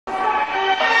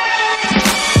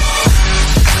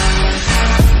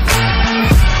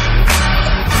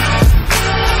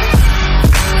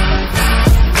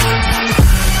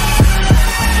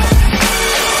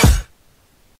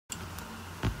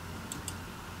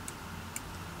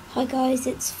Hi guys,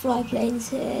 it's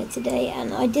Flyplanes here today,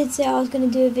 and I did say I was going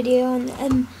to do a video on the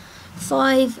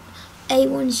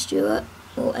M5A1 Stuart,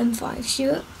 or M5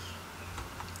 Stuart,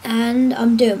 and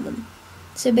I'm doing one.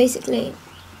 So basically,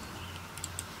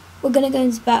 we're going to go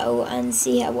into battle and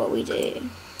see what we do.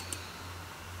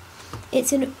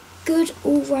 It's a good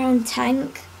all-round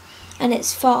tank, and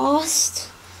it's fast,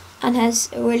 and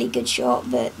has a really good shot,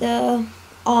 but the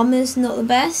armor's not the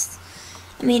best.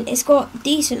 I mean, it's got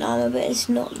decent armor, but it's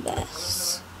not the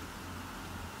best.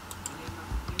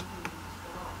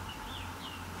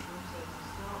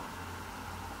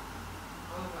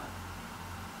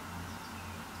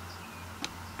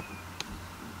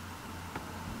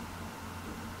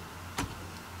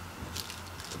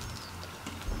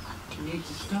 You need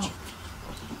to stop.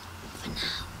 For now.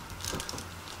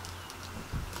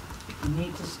 You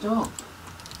need to stop.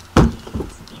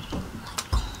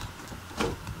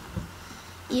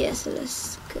 Yeah, so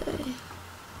let's go.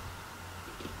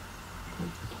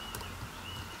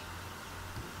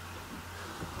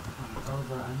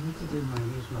 Over, I need to do my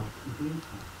usual computer.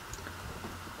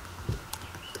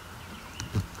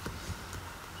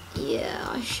 Yeah,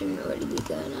 I shouldn't really be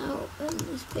going out and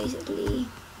just basically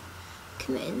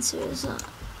committing suicide.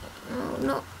 Well,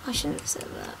 not, I shouldn't have said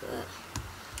that, but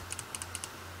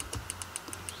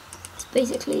it's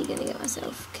basically gonna get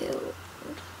myself killed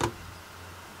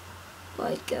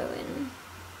by going.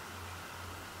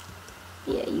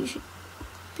 Yeah, you should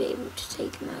be able to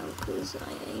take him out, because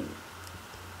I ain't.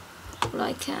 Well,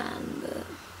 I can, but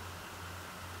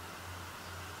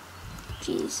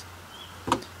jeez,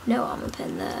 no armor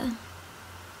pen there.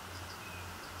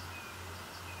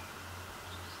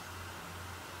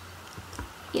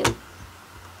 Yep.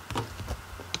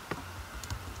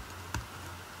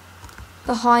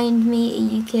 Behind me, are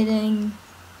you kidding?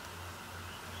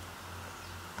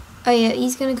 Oh yeah,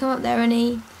 he's gonna come up there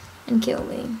and kill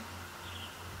me.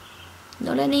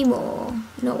 Not anymore.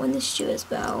 Not when the Stuart's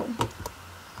bell.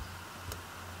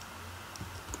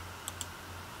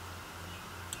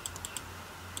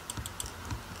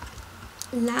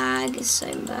 Lag is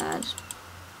so bad.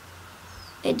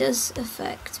 It does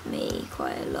affect me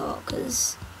quite a lot,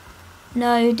 because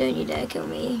no, don't you dare kill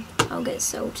me. I'll get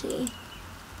salty.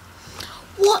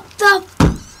 What the?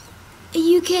 Are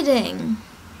you kidding?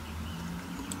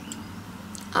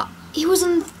 He was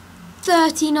on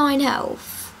 39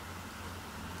 health.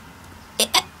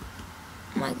 Oh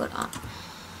my god.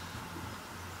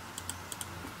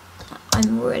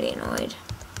 I'm really annoyed.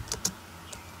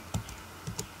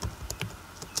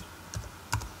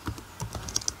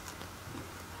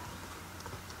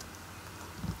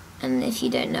 And if you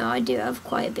don't know, I do have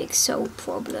quite a big salt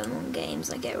problem on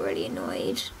games. I get really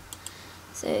annoyed.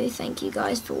 So thank you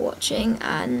guys for watching,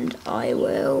 and I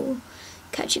will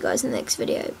catch you guys in the next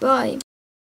video. Bye.